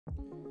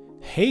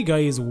Hey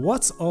guys,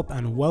 what's up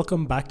and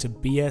welcome back to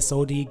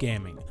BSOD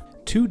Gaming.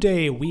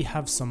 Today we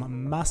have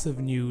some massive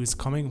news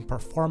coming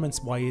performance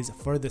wise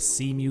for the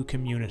Cemu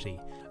community.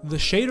 The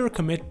shader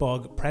commit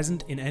bug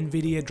present in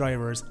Nvidia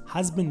drivers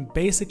has been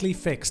basically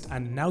fixed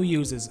and now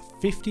uses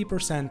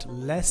 50%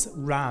 less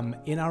RAM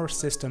in our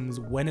systems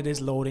when it is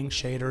loading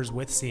shaders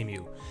with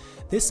Cemu.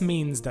 This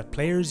means that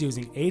players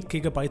using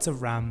 8GB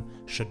of RAM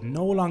should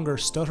no longer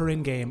stutter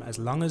in game as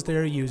long as they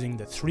are using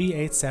the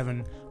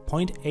 387.87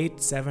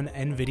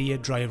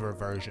 Nvidia driver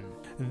version.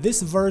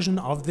 This version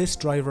of this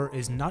driver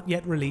is not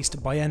yet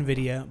released by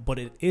Nvidia, but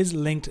it is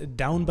linked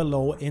down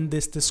below in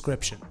this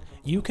description.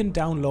 You can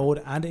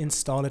download and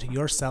install it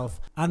yourself,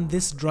 and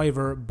this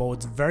driver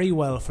bodes very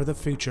well for the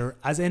future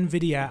as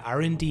Nvidia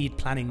are indeed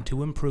planning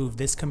to improve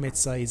this commit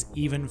size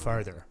even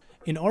further.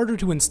 In order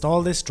to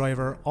install this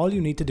driver, all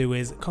you need to do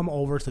is come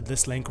over to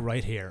this link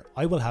right here.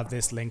 I will have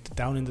this linked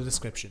down in the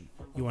description.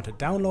 You want to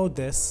download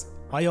this.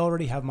 I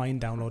already have mine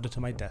downloaded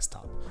to my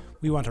desktop.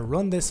 We want to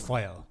run this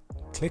file.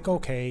 Click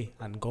OK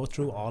and go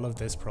through all of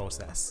this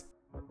process.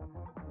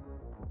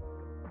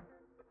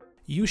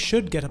 You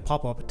should get a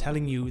pop-up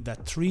telling you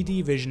that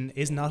 3D vision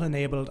is not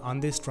enabled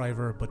on this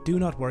driver, but do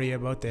not worry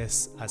about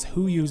this as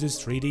who uses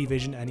 3D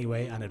vision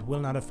anyway and it will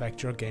not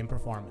affect your game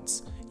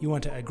performance. You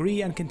want to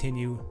agree and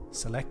continue,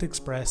 select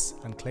express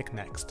and click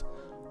next.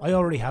 I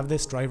already have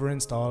this driver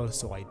installed,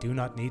 so I do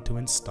not need to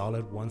install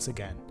it once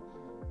again.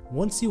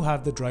 Once you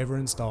have the driver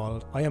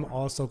installed, I am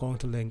also going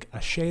to link a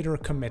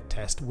shader commit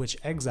test which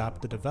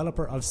Exap, the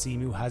developer of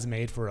Cemu, has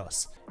made for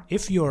us.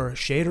 If your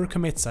shader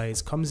commit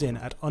size comes in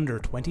at under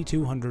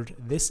 2200,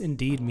 this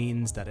indeed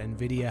means that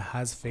Nvidia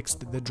has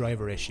fixed the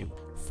driver issue.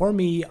 For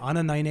me, on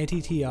a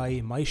 980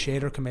 Ti, my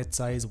shader commit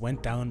size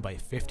went down by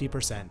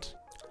 50%.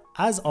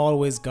 As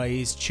always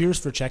guys, cheers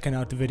for checking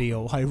out the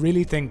video. I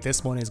really think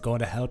this one is going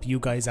to help you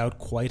guys out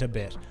quite a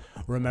bit.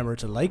 Remember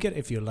to like it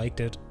if you liked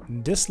it,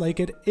 dislike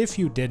it if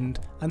you didn't,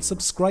 and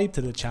subscribe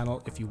to the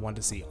channel if you want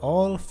to see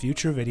all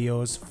future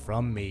videos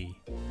from me.